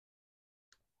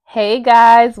Hey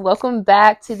guys, welcome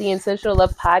back to the Intentional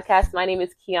Love Podcast. My name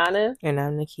is Kiana. And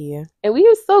I'm Nakia. And we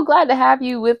are so glad to have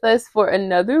you with us for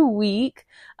another week.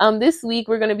 This week,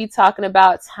 we're going to be talking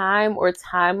about time or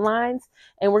timelines.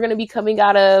 And we're going to be coming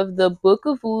out of the book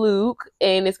of Luke.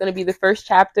 And it's going to be the first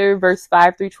chapter, verse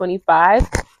 5 through 25.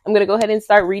 I'm going to go ahead and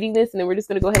start reading this. And then we're just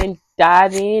going to go ahead and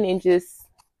dive in and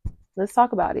let's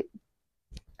talk about it.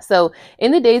 So,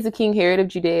 in the days of King Herod of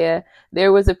Judea,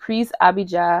 there was a priest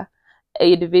Abijah's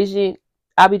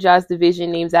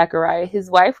division named Zachariah.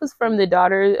 His wife was from the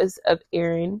daughters of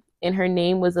Aaron, and her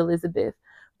name was Elizabeth.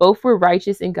 Both were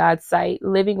righteous in God's sight,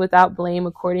 living without blame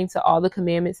according to all the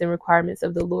commandments and requirements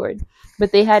of the Lord.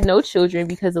 But they had no children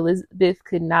because Elizabeth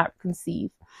could not conceive,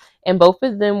 and both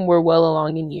of them were well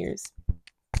along in years.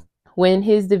 When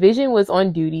his division was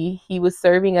on duty, he was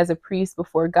serving as a priest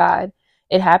before God.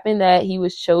 It happened that he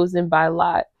was chosen by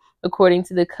lot, according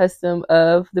to the custom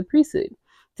of the priesthood,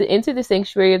 to enter the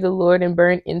sanctuary of the Lord and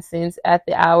burn incense. At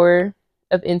the hour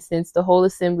of incense, the whole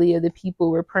assembly of the people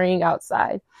were praying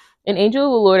outside. An angel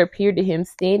of the Lord appeared to him,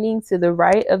 standing to the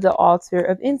right of the altar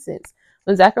of incense.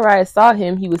 When Zacharias saw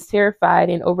him, he was terrified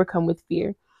and overcome with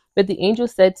fear. But the angel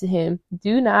said to him,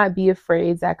 "Do not be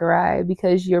afraid, Zachariah,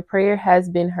 because your prayer has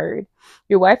been heard.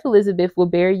 Your wife Elizabeth will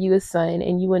bear you a son,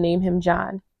 and you will name him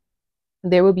John.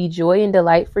 There will be joy and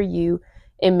delight for you,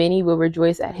 and many will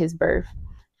rejoice at his birth.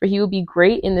 For he will be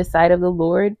great in the sight of the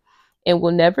Lord, and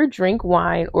will never drink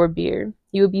wine or beer.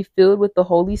 He will be filled with the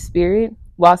Holy Spirit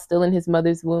while still in his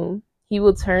mother's womb. He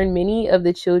will turn many of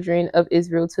the children of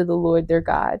Israel to the Lord their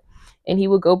God, and he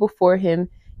will go before him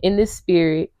in the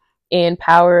spirit and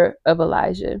power of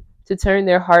Elijah, to turn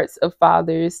their hearts of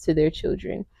fathers to their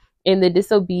children, and the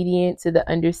disobedient to the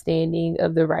understanding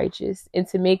of the righteous, and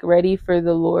to make ready for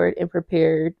the Lord and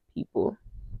prepared people."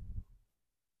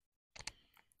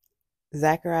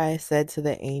 Zacharias said to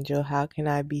the angel, "How can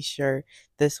I be sure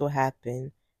this will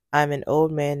happen? I'm an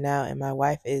old man now, and my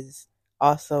wife is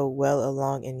also well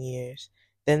along in years."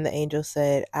 Then the angel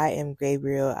said, "I am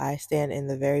Gabriel. I stand in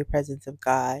the very presence of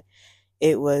God.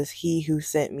 It was he who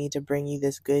sent me to bring you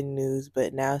this good news,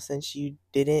 but now since you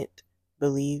didn't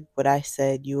believe what I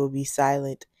said, you will be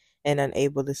silent and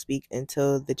unable to speak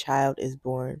until the child is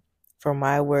born. For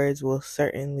my words will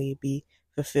certainly be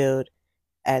fulfilled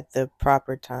at the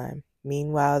proper time."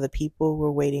 Meanwhile, the people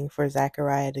were waiting for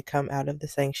Zachariah to come out of the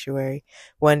sanctuary,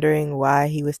 wondering why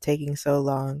he was taking so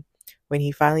long. When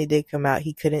he finally did come out,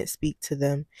 he couldn't speak to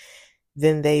them.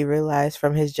 Then they realized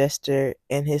from his gesture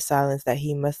and his silence that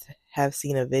he must have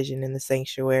seen a vision in the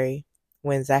sanctuary.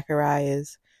 When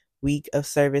Zachariah's week of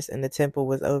service in the temple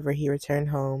was over, he returned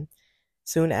home.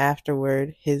 Soon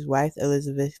afterward, his wife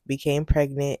Elizabeth became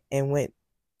pregnant and went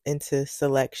into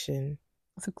seclusion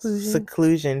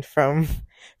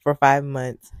for 5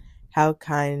 months. "How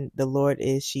kind the Lord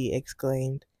is," she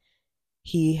exclaimed.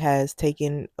 "He has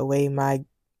taken away my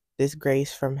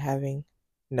disgrace from having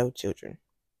no children."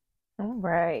 All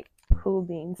right, cool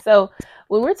beans. So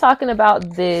when we're talking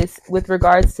about this with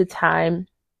regards to time,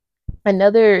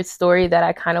 another story that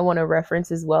I kind of want to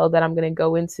reference as well that I'm going to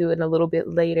go into in a little bit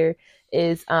later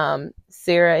is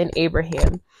Sarah and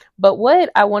Abraham. But what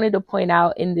I wanted to point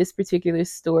out in this particular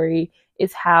story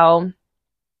is how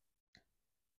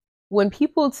when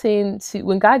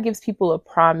God gives people a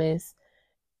promise,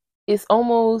 it's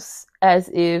almost as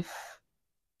if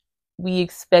we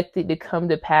expect it to come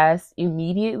to pass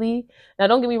immediately. Now,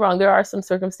 don't get me wrong, there are some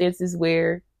circumstances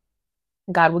where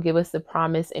God will give us the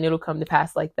promise and it'll come to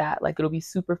pass like that. Like it'll be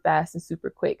super fast and super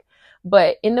quick.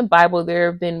 But in the Bible, there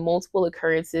have been multiple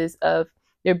occurrences of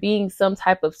there being some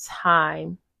type of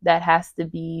time that has to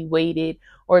be waited,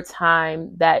 or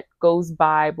time that goes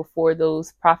by before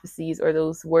those prophecies or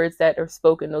those words that are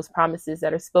spoken, those promises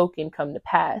that are spoken, come to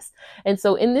pass. And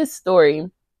so in this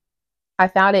story, I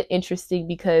found it interesting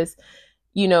because,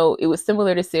 it was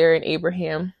similar to Sarah and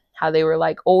Abraham, how they were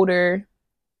like older,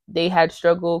 they had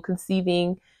struggle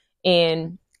conceiving,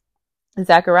 and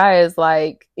Zachariah is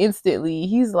like instantly,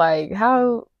 he's like,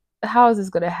 how is this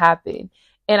going to happen?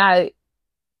 And I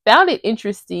found it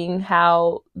interesting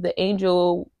how the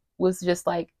angel was just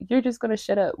like, "You're just going to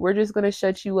shut up. We're just going to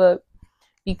shut you up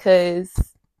because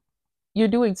you're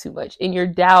doing too much, and your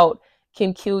doubt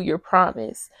can kill your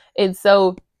promise." And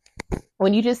so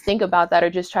when you just think about that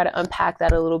or just try to unpack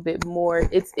that a little bit more,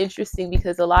 it's interesting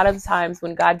because a lot of times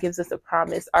when God gives us a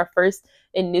promise, our first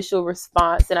initial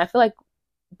response, and I feel like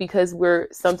because we're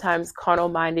sometimes carnal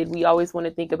minded, we always want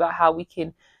to think about how we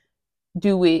can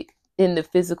do it in the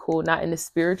physical, not in the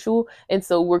spiritual. And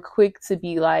so we're quick to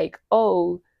be like,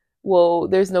 "Oh, well,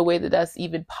 there's no way that that's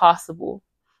even possible."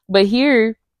 But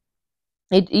here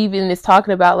it even is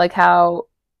talking about like how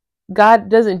God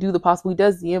doesn't do the possible, he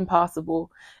does the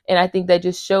impossible. And I think that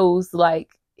just shows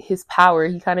like his power.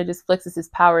 He kind of just flexes his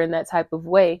power in that type of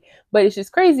way. But it's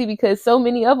just crazy because so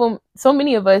many of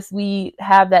us, we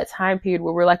have that time period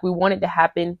where we're like, we want it to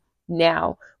happen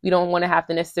now. We don't want to have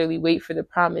to necessarily wait for the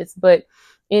promise. But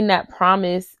in that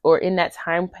promise, or in that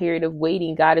time period of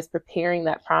waiting, God is preparing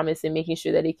that promise and making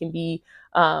sure that it can be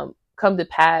come to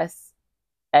pass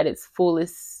at its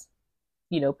fullest,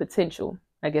 potential,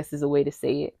 I guess is a way to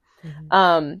say it.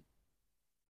 Mm-hmm.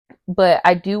 But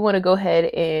I do want to go ahead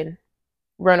and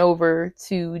run over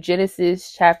to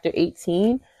Genesis chapter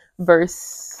 18,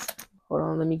 verse, hold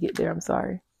on, let me get there. I'm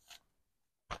sorry.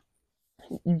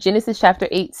 Genesis chapter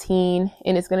 18,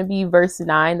 and it's going to be verse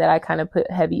 9 that I kind of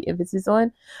put heavy emphasis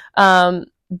on.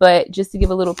 But just to give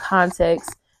a little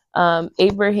context,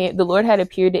 the Lord had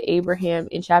appeared to Abraham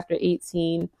in chapter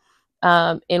 18.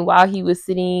 And while he was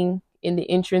sitting in the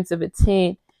entrance of a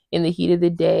tent in the heat of the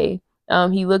day,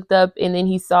 he looked up, and then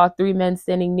he saw 3 men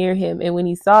standing near him. And when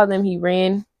he saw them, he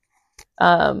ran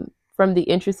from the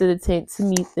entrance of the tent to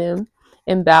meet them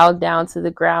and bowed down to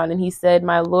the ground. And he said,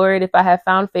 "My Lord, if I have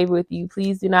found favor with you,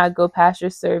 please do not go past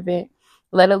your servant.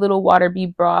 Let a little water be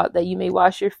brought, that you may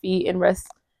wash your feet and rest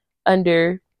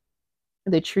under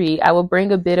the tree. I will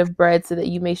bring a bit of bread so that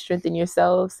you may strengthen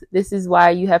yourselves. This is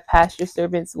why you have passed your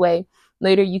servant's way.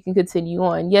 Later you can continue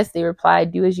on." "Yes," they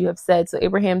replied, "do as you have said." So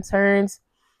Abraham returns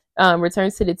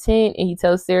to the tent, and he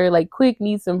tells Sarah, like, quick,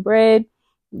 need some bread.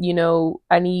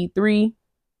 I need 3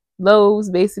 loaves,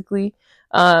 basically.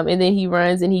 And then he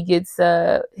runs and he gets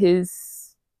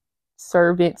his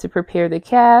servant to prepare the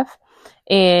calf,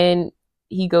 and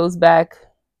he goes back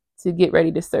to get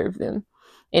ready to serve them.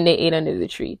 And they ate under the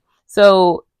tree.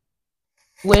 So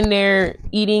when they're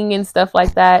eating and stuff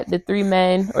like that, the 3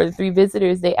 men, or the 3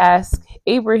 visitors, they ask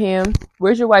Abraham,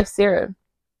 "Where's your wife Sarah?"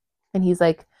 And he's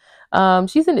like,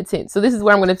 "She's in the tent." So this is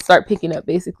where I'm going to start picking up,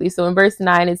 basically. So in verse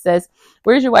 9, it says,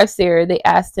 "Where's your wife Sarah?" They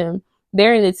asked him.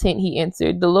 "There in the tent," he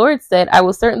answered. "The Lord said, I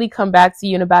will certainly come back to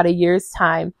you in about a year's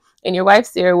time, and your wife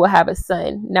Sarah will have a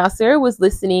son." Now Sarah was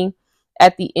listening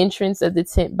at the entrance of the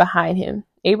tent behind him.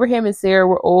 Abraham and Sarah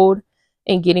were old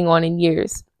and getting on in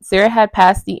years. Sarah had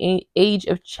passed the age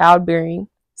of childbearing,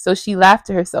 so she laughed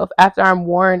to herself, "After I'm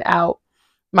worn out,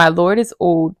 my Lord is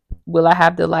old, will I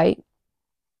have delight?"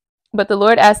 But the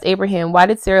Lord asked Abraham, "Why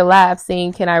did Sarah laugh,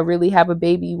 saying, 'Can I really have a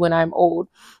baby when I'm old?'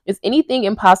 Is anything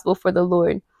impossible for the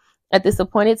Lord? At this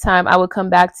appointed time, I will come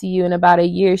back to you. In about a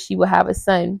year, she will have a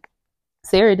son."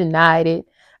 Sarah denied it.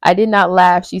 "I did not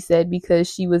laugh," she said, because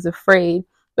she was afraid.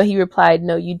 But he replied,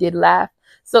 "No, you did laugh."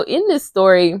 So in this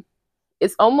story,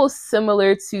 it's almost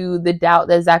similar to the doubt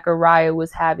that Zechariah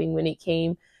was having when it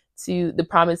came to the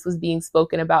promise was being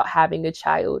spoken about having a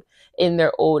child in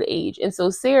their old age. And so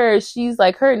Sarah, she's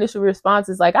like, her initial response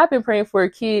is like, "I've been praying for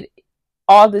a kid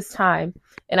all this time,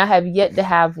 and I have yet to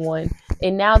have one.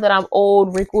 And now that I'm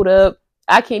old, wrinkled up,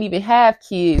 I can't even have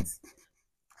kids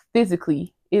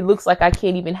physically. It looks like I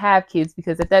can't even have kids,"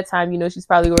 because at that time, she's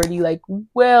probably already like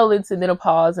well into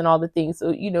menopause and all the things.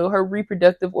 So, her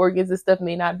reproductive organs and stuff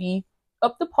may not be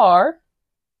up to par.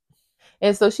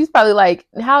 And so she's probably like,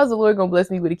 "How is the Lord going to bless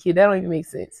me with a kid? That don't even make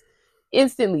sense."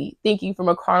 Instantly thinking from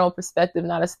a carnal perspective,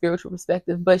 not a spiritual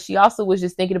perspective. But she also was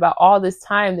just thinking about all this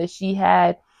time that she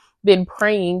had been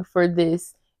praying for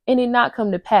this and it not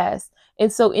come to pass.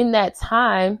 And so in that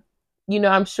time,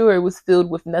 I'm sure it was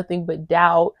filled with nothing but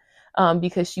doubt,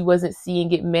 because she wasn't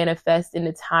seeing it manifest in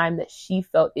the time that she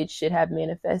felt it should have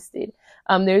manifested.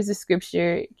 There's a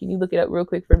scripture. Can you look it up real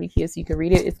quick for me, Kia, so you can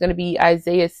read it? It's going to be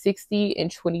Isaiah 60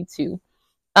 and 22.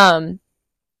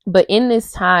 But in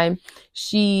this time,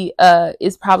 she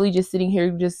is probably just sitting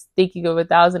here just thinking of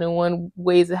 1,001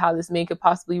 ways of how this man could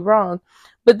possibly wrong.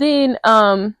 But then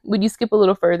when you skip a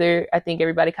little further, I think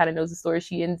everybody kind of knows the story.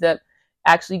 She ends up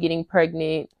actually getting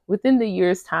pregnant within the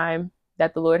year's time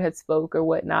that the Lord had spoke or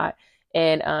whatnot,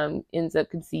 and ends up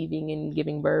conceiving and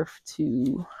giving birth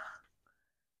to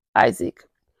Isaac.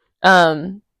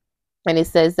 And it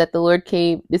says that the Lord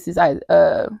came. This is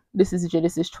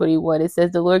Genesis 21. It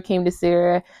says the Lord came to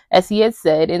Sarah as he had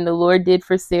said, and the Lord did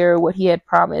for Sarah what he had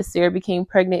promised. Sarah became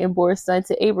pregnant and bore a son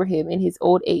to Abraham in his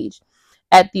old age,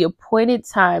 at the appointed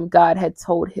time God had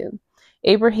told him.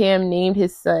 Abraham named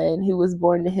his son who was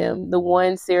born to him, the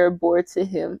one Sarah bore to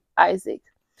him, Isaac.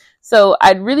 So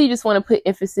I really just want to put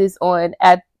emphasis on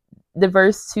at the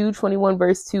verse 2, 21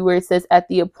 verse 2, where it says, "At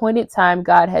the appointed time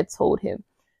God had told him."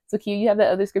 So, Kia, you have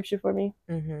that other scripture for me?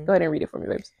 Mm-hmm. Go ahead and read it for me,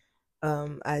 babes.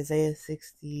 Isaiah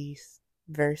 60,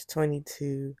 verse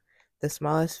 22. "The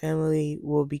smallest family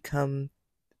will become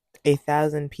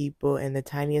 1,000 people, and the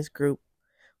tiniest group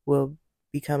will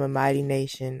become a mighty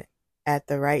nation. At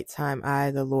the right time,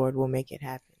 I, the Lord, will make it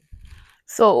happen.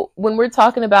 So when we're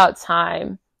talking about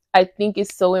time, I think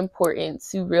it's so important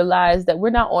to realize that we're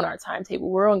not on our timetable.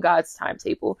 We're on God's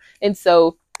timetable. And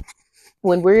so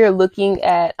when we're looking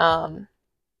at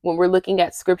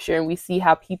scripture and we see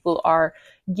how people are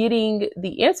getting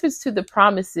the answers to the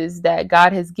promises that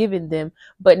God has given them,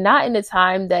 but not in the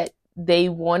time that they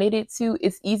wanted it to,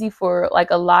 it's easy for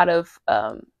like a lot of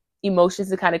emotions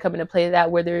to kind of come into play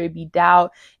that, whether it be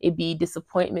doubt, it be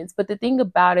disappointments. But the thing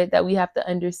about it that we have to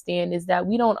understand is that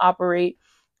we don't operate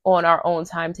on our own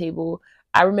timetable.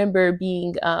 I remember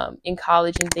being in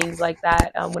college and things like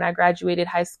that. When I graduated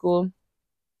high school,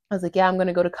 I was like, yeah, I'm going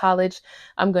to go to college.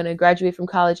 I'm going to graduate from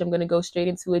college. I'm going to go straight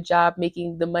into a job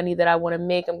making the money that I want to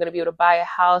make. I'm going to be able to buy a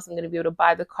house. I'm going to be able to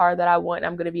buy the car that I want.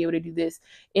 I'm going to be able to do this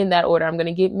in that order. I'm going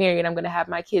to get married. I'm going to have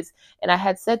my kids. And I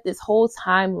had set this whole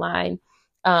timeline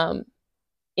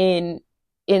in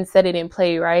set it in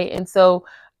play, right? And so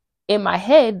in my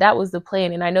head, that was the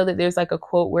plan. And I know that there's like a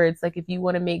quote where it's like, if you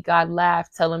want to make God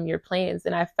laugh, tell him your plans.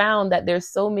 And I found that there's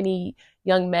so many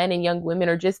young men and young women,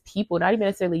 or just people, not even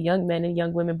necessarily young men and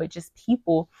young women, but just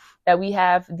people, that we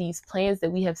have these plans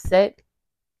that we have set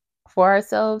for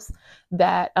ourselves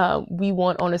that we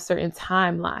want on a certain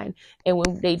timeline. And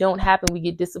when they don't happen, we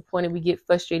get disappointed, we get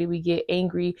frustrated, we get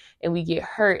angry, and we get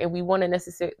hurt. And we want to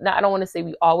necessarily, I don't want to say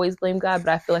we always blame God,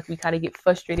 but I feel like we kind of get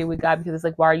frustrated with God because it's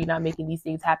like, why are you not making these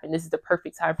things happen? This is the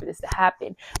perfect time for this to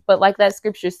happen. But like that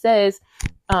scripture says,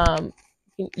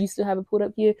 you still have it pulled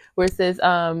up here, where it says,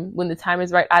 when the time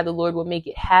is right, I, the Lord, will make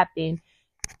it happen.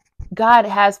 God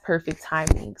has perfect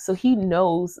timing. So he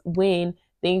knows when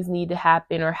things need to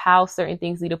happen or how certain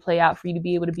things need to play out for you to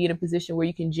be able to be in a position where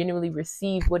you can genuinely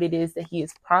receive what it is that he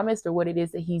has promised or what it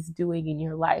is that he's doing in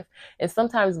your life. And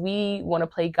sometimes we want to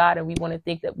play God and we want to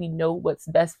think that we know what's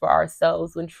best for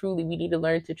ourselves, when truly we need to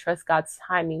learn to trust God's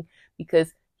timing,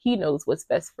 because he knows what's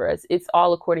best for us. It's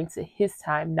all according to his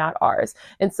time, not ours.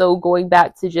 And so going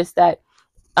back to just that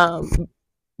point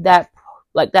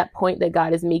that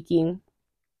God is making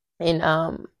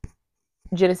in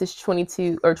Genesis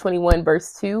 22 or 21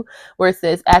 verse 2, where it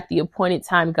says, at the appointed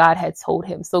time God had told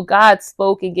him. So God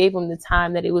spoke and gave him the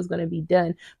time that it was going to be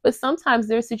done. But sometimes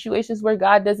there are situations where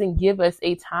God doesn't give us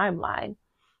a timeline.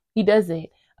 He doesn't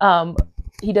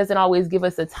always give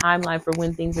us a timeline for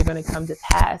when things are going to come to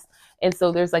pass. And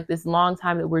so there's like this long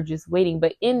time that we're just waiting.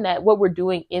 But in that, what we're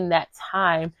doing in that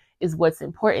time is what's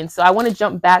important. So I want to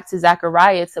jump back to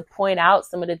Zechariah to point out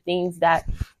some of the things that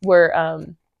were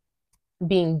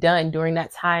being done during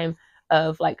that time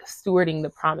of like stewarding the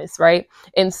promise, right?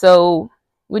 And so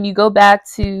when you go back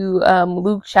to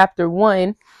Luke chapter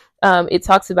 1, it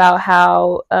talks about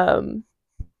how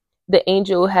the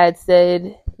angel had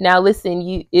said, now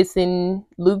listen, it's in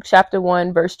Luke chapter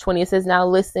 1, verse 20. It says, now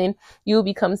listen, you will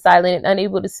become silent and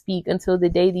unable to speak until the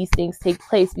day these things take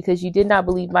place, because you did not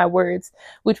believe my words,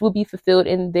 which will be fulfilled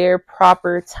in their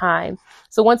proper time.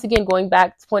 So once again, going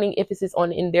back, putting emphasis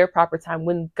on in their proper time,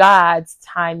 when God's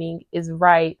timing is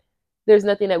right, there's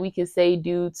nothing that we can say,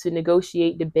 do to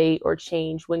negotiate, debate, or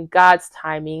change. When God's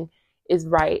timing is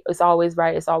right, it's always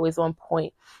right, it's always on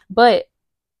point. But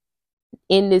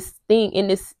in this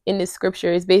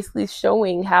scripture is basically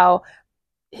showing how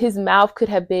his mouth could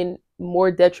have been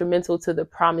more detrimental to the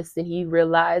promise than he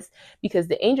realized, because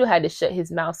the angel had to shut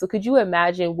his mouth. So could you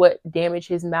imagine what damage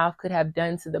his mouth could have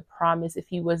done to the promise if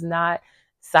he was not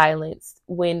silenced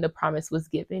when the promise was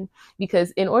given?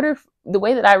 Because the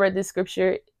way that I read this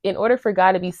scripture, in order for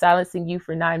God to be silencing you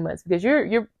for 9 months, because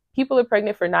your people are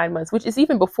pregnant for 9 months, which is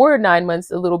even before 9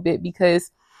 months a little bit,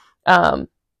 because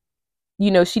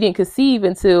she didn't conceive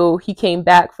until he came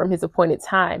back from his appointed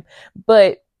time.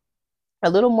 But a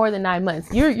little more than 9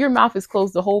 months, your mouth is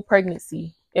closed the whole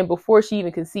pregnancy and before she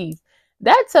even conceived.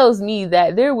 That tells me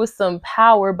that there was some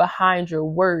power behind your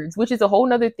words, which is a whole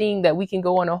nother thing that we can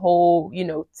go on a whole,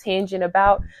 tangent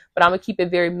about, but I'm gonna keep it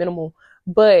very minimal.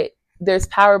 But there's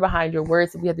power behind your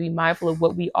words, and we have to be mindful of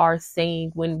what we are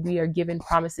saying when we are given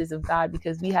promises of God,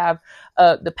 because we have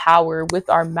the power with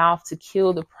our mouth to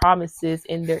kill the promises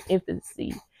in their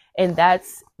infancy. And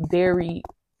that's very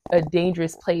a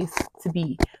dangerous place to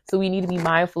be. So we need to be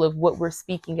mindful of what we're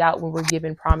speaking out when we're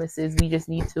given promises. We just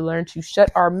need to learn to shut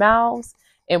our mouths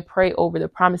and pray over the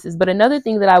promises. But another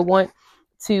thing that I want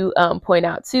to point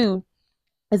out too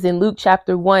is in Luke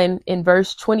chapter 1 in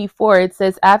verse 24. It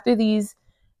says, after these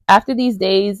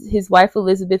days, his wife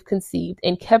Elizabeth conceived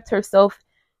and kept herself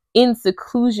in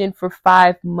seclusion for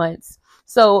 5 months.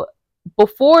 So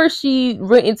before she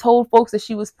went and told folks that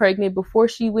she was pregnant, before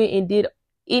she went and did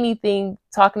anything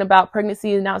talking about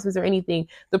pregnancy announcements or anything.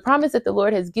 The promise that the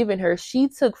Lord has given her, she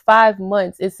took 5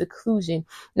 months in seclusion.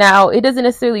 Now, it doesn't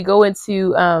necessarily go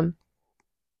into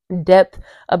depth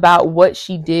about what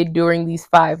she did during these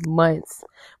 5 months,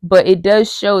 but it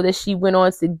does show that she went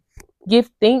on to give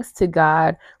thanks to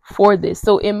God for this.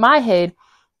 So in my head,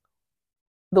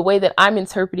 the way that I'm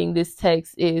interpreting this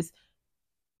text is,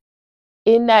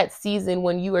 in that season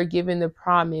when you are given the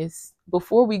promise,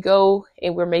 before we go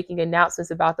and we're making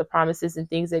announcements about the promises and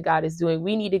things that God is doing,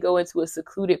 we need to go into a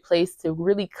secluded place to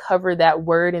really cover that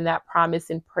word and that promise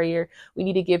in prayer. We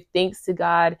need to give thanks to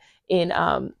God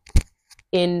in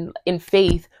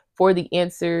faith for the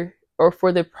answer or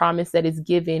for the promise that is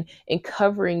given, and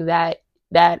covering that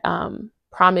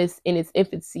promise in its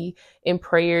infancy in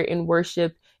prayer, in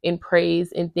worship, in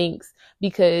praise, and thanks,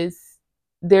 because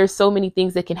there's so many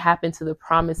things that can happen to the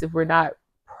promise if we're not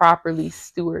properly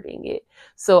stewarding it.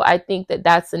 So I think that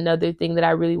that's another thing that I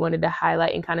really wanted to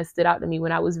highlight and kind of stood out to me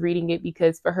when I was reading it,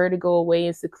 because for her to go away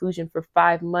in seclusion for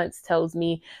 5 months tells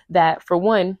me that, for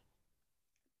one,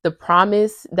 the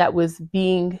promise that was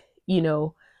being,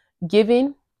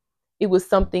 given, it was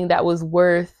something that was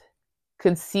worth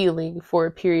concealing for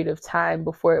a period of time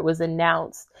before it was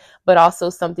announced, but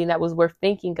also something that was worth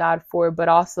thanking God for, but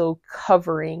also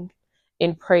covering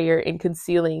in prayer and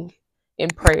concealing in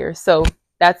prayer. So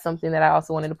that's something that I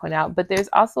also wanted to point out. But there's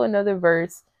also another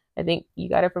verse. I think you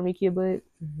got it from me, Kia, but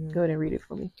go ahead and read it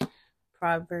for me.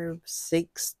 Proverbs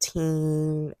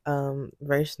 16,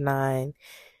 verse 9.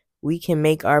 We can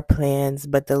make our plans,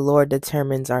 but the Lord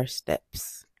determines our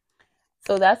steps.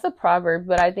 So that's a proverb,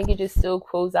 but I think it just still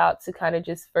quotes out to kind of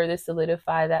just further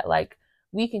solidify that, like,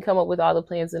 we can come up with all the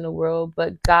plans in the world,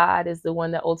 but God is the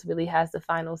one that ultimately has the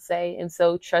final say. And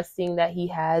so trusting that he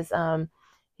has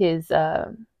his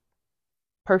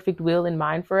perfect will in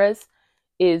mind for us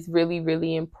is really,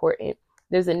 really important.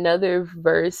 There's another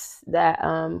verse that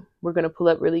we're going to pull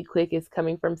up really quick. It's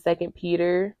coming from 2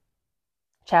 Peter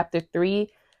chapter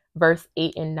 3, verse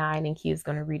 8 and 9. And Kia's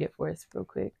going to read it for us real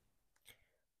quick.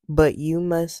 But you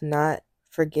must not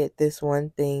forget this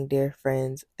one thing, dear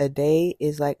friends. A day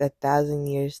is like 1,000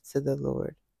 years to the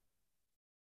Lord,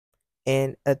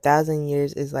 and 1,000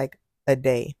 years is like a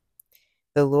day.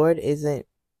 The Lord isn't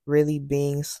really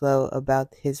being slow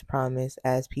about his promise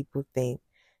as people think.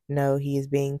 No, he is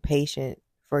being patient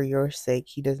for your sake.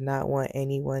 He does not want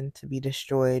anyone to be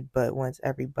destroyed, but wants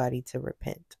everybody to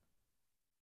repent.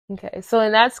 Okay, so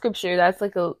in that scripture, that's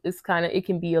like it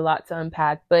can be a lot to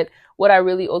unpack. But what I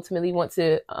really ultimately want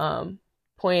to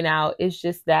point out is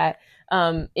just that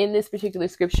in this particular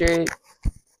scripture,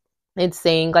 it's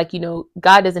saying, like,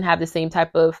 God doesn't have the same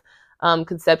type of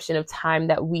conception of time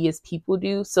that we as people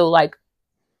do. So like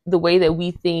the way that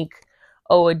we think,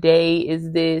 oh, a day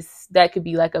is this, that could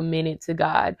be like a minute to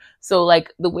God. So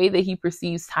like the way that he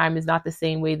perceives time is not the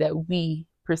same way that we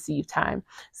perceive time.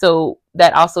 So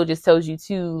that also just tells you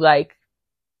too, like,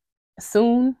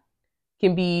 soon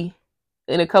can be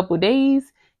in a couple days,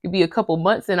 it could be a couple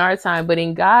months in our time, but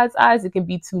in God's eyes it can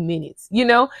be 2 minutes,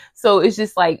 so it's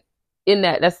just like, in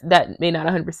that may not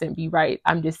 100% be right.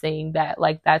 I'm just saying that,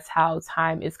 like, that's how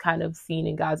time is kind of seen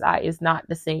in God's eye, is not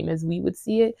the same as we would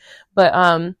see it. But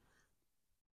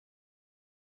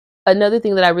another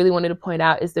thing that I really wanted to point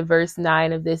out is the verse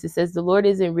 9 of this. It says, the Lord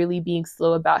isn't really being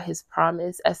slow about his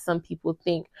promise, as some people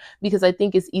think, because I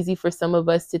think it's easy for some of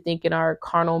us to think in our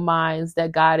carnal minds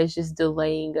that God is just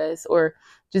delaying us, or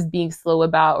just being slow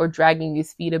about, or dragging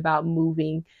his feet about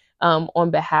moving on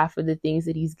behalf of the things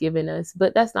that he's given us.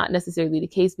 But that's not necessarily the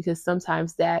case, because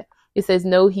sometimes that it says,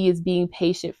 no, he is being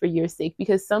patient for your sake,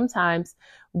 because sometimes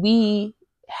we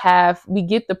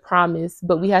get the promise,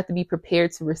 but we have to be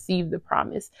prepared to receive the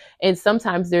promise. And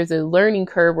sometimes there's a learning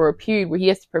curve or a period where he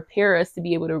has to prepare us to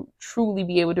be able to truly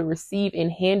be able to receive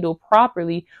and handle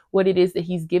properly what it is that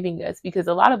he's giving us. Because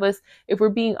a lot of us, if we're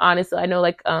being honest, I know,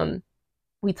 like,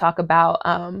 we talk about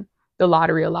the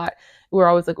lottery a lot. We're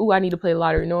always like, oh, I need to play the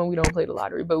lottery. No, we don't play the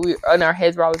lottery, but we, in our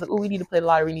heads, we're always like, oh, we need to play the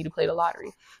lottery. We need to play the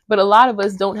lottery. But a lot of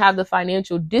us don't have the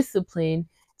financial discipline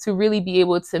to really be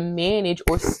able to manage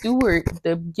or steward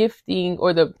the gifting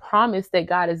or the promise that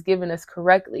God has given us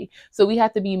correctly. So we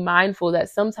have to be mindful that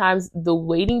sometimes the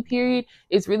waiting period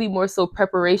is really more so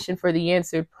preparation for the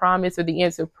answered promise or the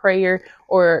answered prayer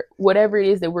or whatever it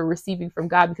is that we're receiving from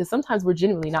God, because sometimes we're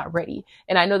genuinely not ready.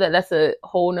 And I know that that's a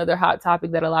whole nother hot topic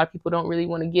that a lot of people don't really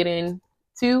want to get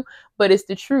into, but it's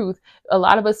the truth. A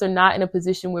lot of us are not in a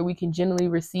position where we can genuinely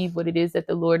receive what it is that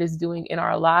the Lord is doing in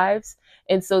our lives.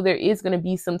 And so there is going to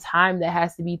be some time that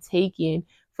has to be taken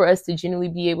for us to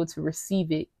genuinely be able to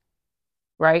receive it.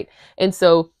 Right. And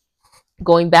so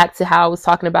going back to how I was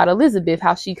talking about Elizabeth,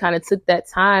 how she kind of took that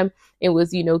time and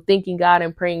was, thanking God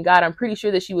and praying God. I'm pretty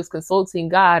sure that she was consulting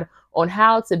God on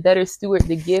how to better steward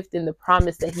the gift and the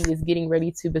promise that he was getting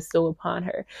ready to bestow upon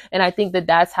her. And I think that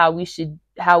that's how we should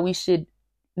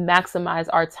maximize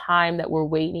our time that we're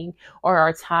waiting, or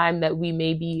our time that we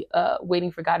may be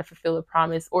waiting for God to fulfill a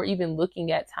promise, or even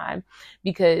looking at time,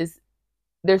 because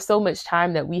there's so much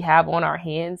time that we have on our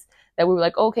hands that we're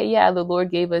like, okay, yeah, the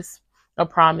Lord gave us a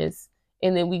promise.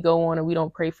 And then we go on and we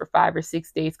don't pray for 5 or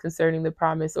 6 days concerning the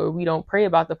promise, or we don't pray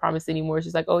about the promise anymore. It's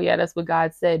just like, oh yeah, that's what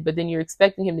God said. But then you're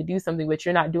expecting him to do something, but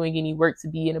you're not doing any work to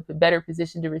be in a better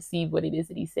position to receive what it is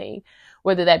that he's saying,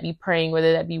 whether that be praying,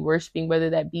 whether that be worshiping, whether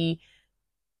that be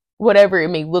whatever it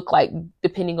may look like,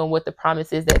 depending on what the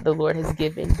promise is that the Lord has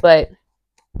given. But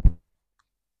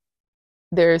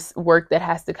there's work that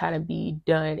has to kind of be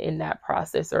done in that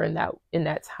process, or in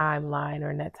that timeline,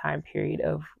 or in that time period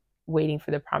of waiting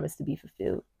for the promise to be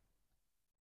fulfilled.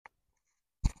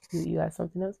 You got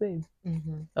something else, babe?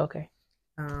 Mm-hmm. Okay.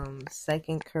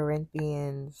 2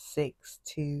 Corinthians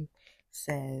 6:2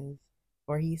 says,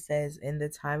 for he says, in the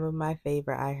time of my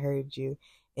favor I heard you,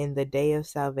 in the day of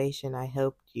salvation I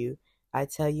helped you. I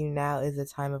tell you, now is the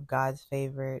time of God's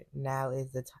favor. Now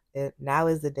is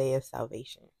the day of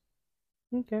salvation.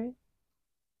 Okay.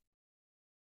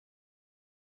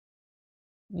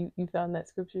 You found that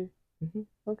scripture? Mm-hmm.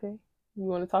 Okay. You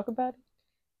want to talk about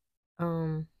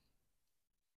it?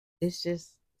 It's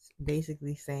just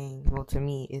basically saying, well, to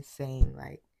me, it's saying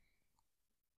like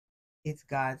it's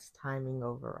God's timing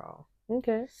overall.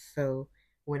 Okay. So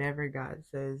whenever God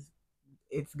says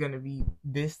it's gonna be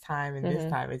this time and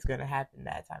this time, it's gonna happen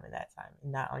that time and that time,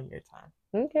 and not on your time.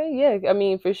 Okay, yeah. I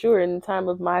mean, for sure, in the time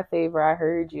of my favor, I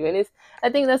heard you. And I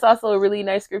think that's also a really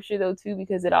nice scripture though, too,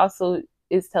 because it also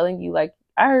is telling you, like,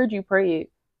 I heard you pray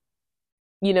it.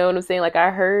 You know what I'm saying? Like, I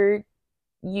heard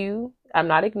you. I'm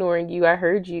not ignoring you. I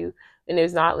heard you. And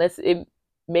it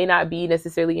may not be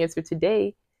necessarily answered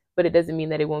today, but it doesn't mean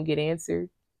that it won't get answered.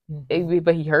 Mm-hmm.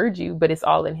 But he heard you, but it's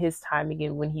all in his timing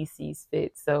and when he sees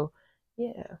fit. So,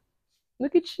 yeah.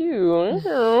 Look at you.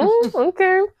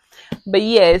 Okay. But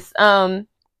yes, I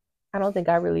don't think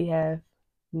I really have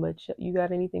much. You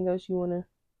got anything else you want to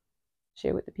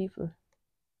share with the people?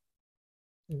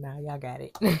 Nah, y'all got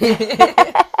it.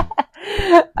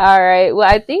 All right. Well,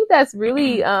 I think that's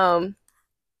really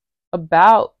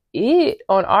about it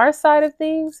on our side of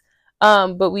things.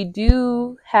 But we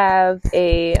do have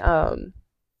a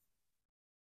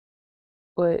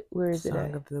where is it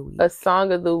at? A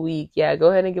song of the week. Yeah, go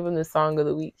ahead and give them the song of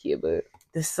the week here, but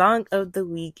the song of the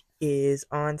week is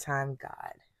On Time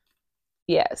God.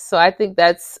 Yeah, so I think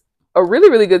that's a really,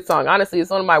 really good song. Honestly,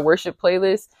 it's on my worship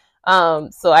playlist.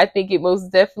 So I think it most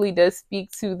definitely does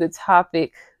speak to the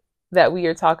topic that we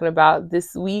are talking about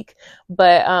this week.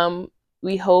 But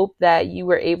we hope that you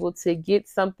were able to get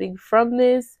something from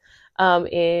this.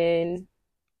 And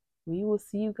we will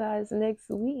see you guys next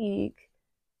week.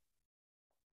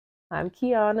 I'm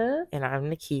Kiana. And I'm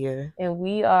Nakia. And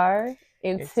we are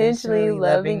intentionally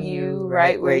loving you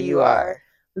right where you are.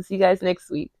 We'll see you guys next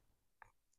week.